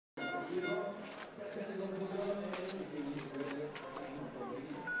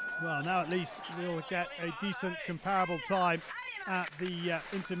Now at least we'll get a decent comparable time at the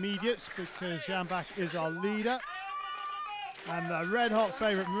intermediates, because Jambach is our leader. And the red-hot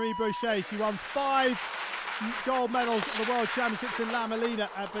favourite, Marie Bochet, she won 5 gold medals at the World Championships in La Molina,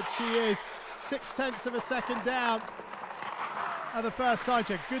 but she is 0.6 of a second down at the first time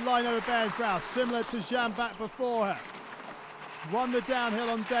check. Good line over Bairn's brow, similar to Jambach before her. Won the downhill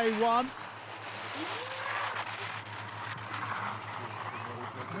on day 1.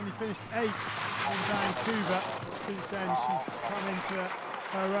 Only finished 8th in Vancouver. Since then, she's come into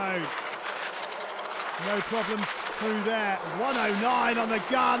her own. No problems through there. 109 on the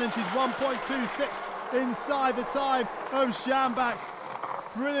gun, and she's 1.26 inside the time of Jambach.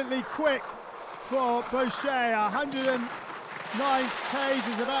 Brilliantly quick for Bochet. 109 k's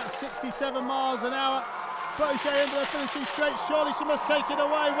is about 67 miles an hour. Bochet into the finishing straight. Surely she must take it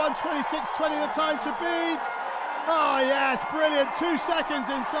away. 1:26.20 the time to beat. Oh yes, brilliant. 2 seconds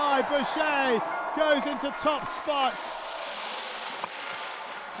inside. Bochet goes into top spot.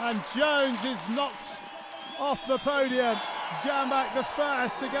 And Jones is knocked off the podium. Jambach the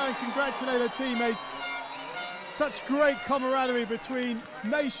first to go and congratulate her teammate. Such great camaraderie between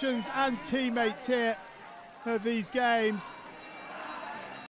nations and teammates here at these games.